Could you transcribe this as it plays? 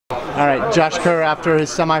All right, Josh Kerr, after his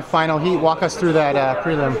semi-final heat, walk us through that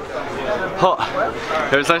prelim.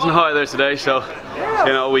 Hot. It was nice and hot there today, so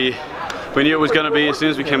you know we knew it was going to be as soon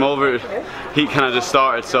as we came over. Heat kind of just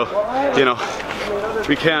started, so you know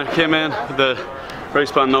we came in with the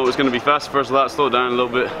race plan. Know it was going to be fast first lap, slowed down a little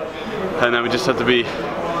bit, and then we just had to be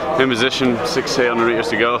in position 600-800 meters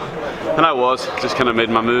to go, and I was just kind of made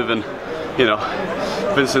my move, and you know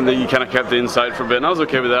Vincent, that you kind of kept the inside for a bit, and I was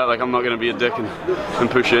okay with that. Like, I'm not going to be a dick and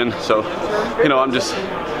push in, so you know I'm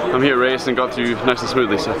here to race and got through nice and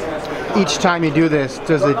smoothly. So each time you do this,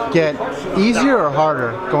 does it get easier or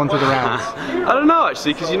harder going through the rounds? I don't know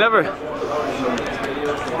actually, because you never.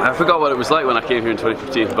 I forgot what it was like when I came here in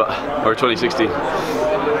 2015, or 2016.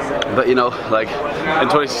 But you know, like in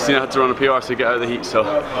 2016 I had to run a PR to get out of the heat, so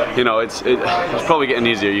you know it's probably getting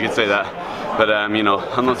easier. You could say that, but you know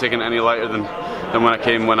I'm not taking it any lighter than when I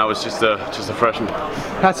came when I was just a freshman.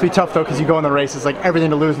 It has to be tough though, because you go in the race, it's like everything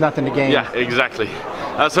to lose, nothing to gain. Yeah, exactly.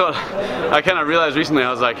 That's what I kind of realized recently.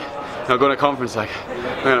 I was like, you know, going to a conference, like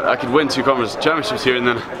I could win 2 conference championships here, and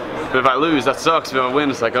then if I lose, that sucks. If I win,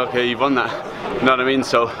 it's like, okay, you've won that. You know what I mean?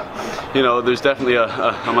 So, you know, there's definitely a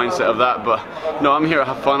mindset of that. But no, I'm here to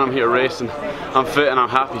have fun. I'm here to race, and I'm fit and I'm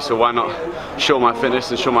happy. So why not show my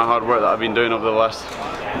fitness and show my hard work that I've been doing over the last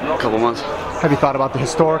couple of months? Have you thought about the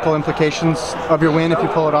historical implications of your win if you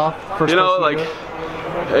pull it off? You know, like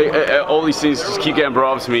all these things just keep getting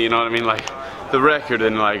brought up to me. You know what I mean? Like the record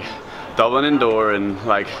and like Dublin indoor, and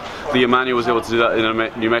like Lee Emanuel was able to do that in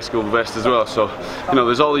a New Mexico best as well. So you know,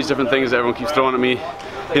 there's all these different things that everyone keeps throwing at me.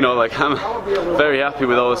 You know, like I'm very happy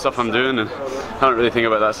with all the stuff I'm doing, and I don't really think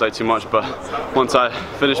about that side too much. But once I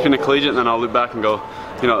finish being a collegiate, then I'll look back and go,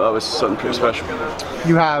 you know, that was something pretty special.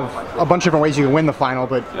 You have a bunch of different ways you can win the final,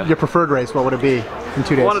 but your preferred race, what would it be in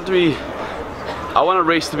 2 days? I want a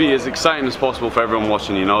race to be as exciting as possible for everyone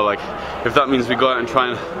watching. You know, like if that means we go out and try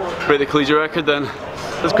and break the collegiate record, then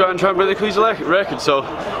let's go out and try and break the collegiate record. So,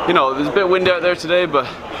 you know, there's a bit windy out there today, but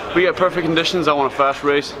we get perfect conditions. I want a fast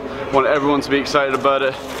race. I want everyone to be excited about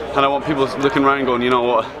it, and I want people looking around going, you know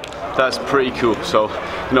what, that's pretty cool. So,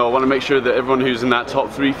 you know, I want to make sure that everyone who's in that top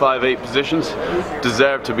 3, 5, 8 positions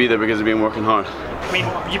deserve to be there because they've been working hard. I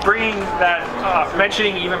mean, you bringing that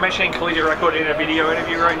even mentioning collegiate record in a video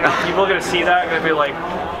interview right now, people are going to see that and going to be like,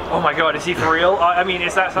 oh my god, is he for real? I mean,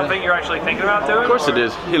 is that something you're actually thinking about doing? Of course it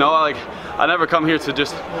is. You know, like I never come here to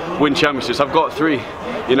just win championships. I've got 3.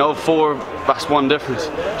 You know, 4, that's 1 difference.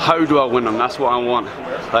 How do I win them? That's what I want.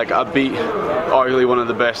 Like, I beat arguably one of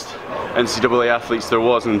the best NCAA athletes there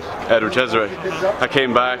was in Edward Cheserek. I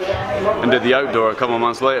came back and did the outdoor a couple of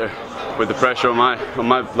months later with the pressure on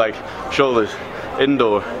my like shoulders.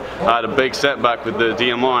 Indoor, I had a big setback with the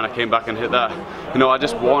DMR, and I came back and hit that. You know, I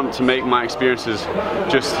just want to make my experiences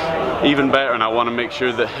just even better, and I want to make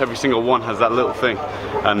sure that every single one has that little thing.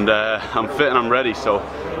 And I'm fit and I'm ready, so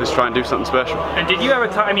let's try and do something special. And did you have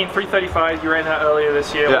a time? I mean, 3:35. You ran that earlier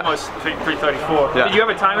this year, yeah. Almost 3:34. Yeah. Did you have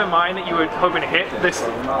a time in mind that you were hoping to hit this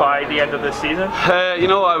by the end of this season? You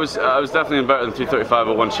know, I was definitely in better than 3:35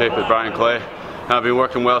 at one shape at Brian Clay, and I've been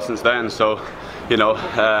working well since then. So, you know,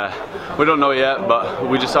 we don't know yet, but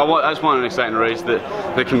I just want an exciting race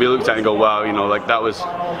that can be looked at and go, wow, you know, like that was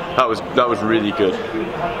really good.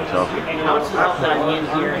 So.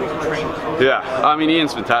 Yeah, I mean,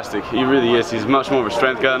 Ian's fantastic. He really is. He's much more of a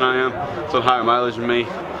strength guy than I am. He's on higher mileage than me,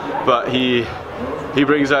 but he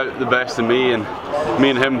brings out the best in me, and me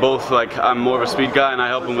and him both, like, I'm more of a speed guy and I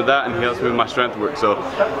help him with that, and he helps me with my strength work. So,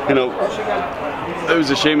 you know, it was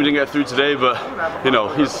a shame he didn't get through today, but you know,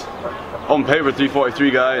 he's on paper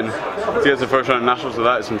 3:43 guy, and to get the first round of nationals with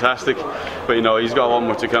that is fantastic. But you know, he's got a lot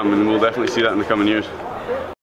more to come, and we'll definitely see that in the coming years.